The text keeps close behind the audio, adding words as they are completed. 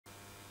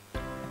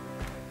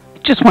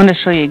Just want to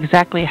show you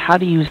exactly how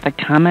to use the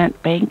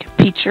comment bank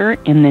feature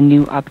in the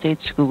new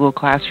updates to Google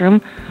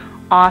Classroom.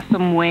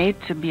 Awesome way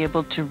to be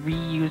able to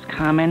reuse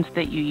comments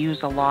that you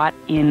use a lot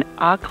in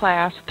a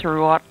class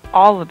throughout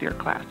all of your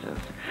classes.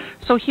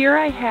 So here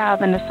I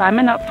have an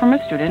assignment up from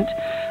a student.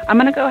 I'm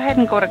going to go ahead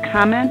and go to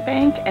comment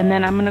bank, and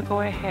then I'm going to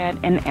go ahead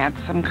and add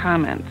some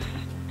comments.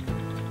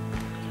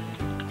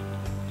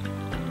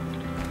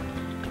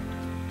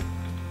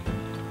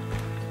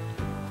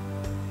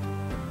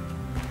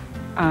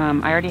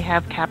 I already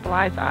have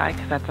capitalized I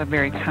because that's a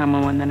very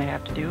common one that I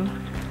have to do.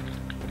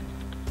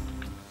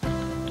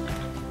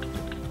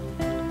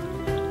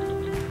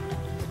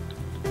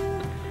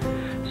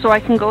 So I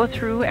can go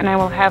through and I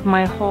will have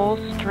my whole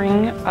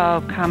string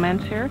of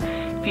comments here.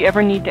 If you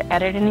ever need to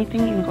edit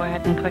anything, you can go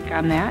ahead and click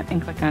on that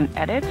and click on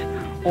edit.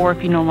 Or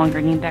if you no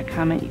longer need that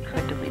comment, you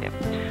could delete it.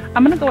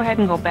 I'm going to go ahead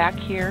and go back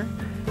here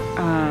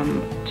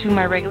to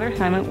my regular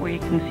assignment where you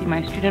can see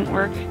my student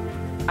work,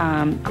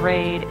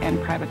 grade,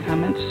 and private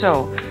comments.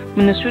 So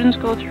when the students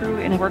go through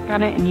and work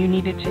on it and you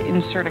needed to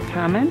insert a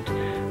comment,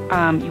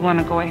 you want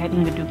to go ahead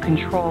and do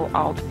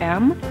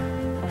Control-Alt-M,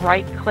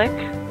 right-click,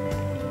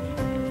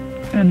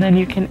 and then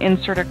you can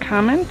insert a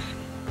comment.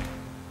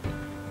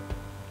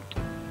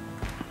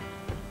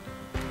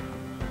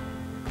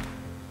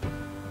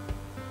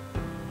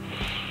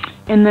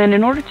 And then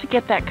in order to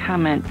get that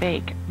comment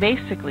back,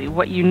 basically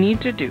what you need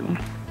to do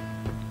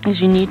is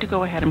you need to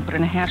go ahead and put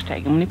in a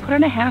hashtag. And when you put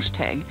in a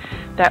hashtag,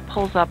 that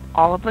pulls up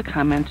all of the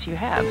comments you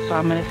have. So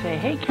I'm going to say,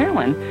 hey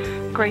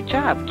Carolyn, great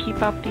job, keep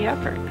up the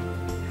effort.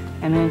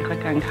 And then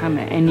click on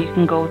comment, and you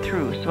can go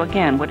through. So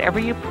again, whatever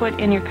you put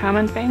in your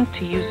comment bank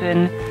to use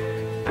in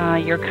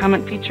your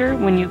comment feature,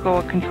 when you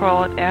go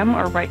Control-M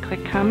or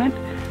right-click comment,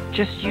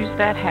 just use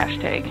that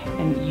hashtag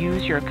and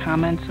use your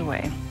comments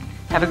away.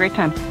 Have a great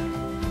time.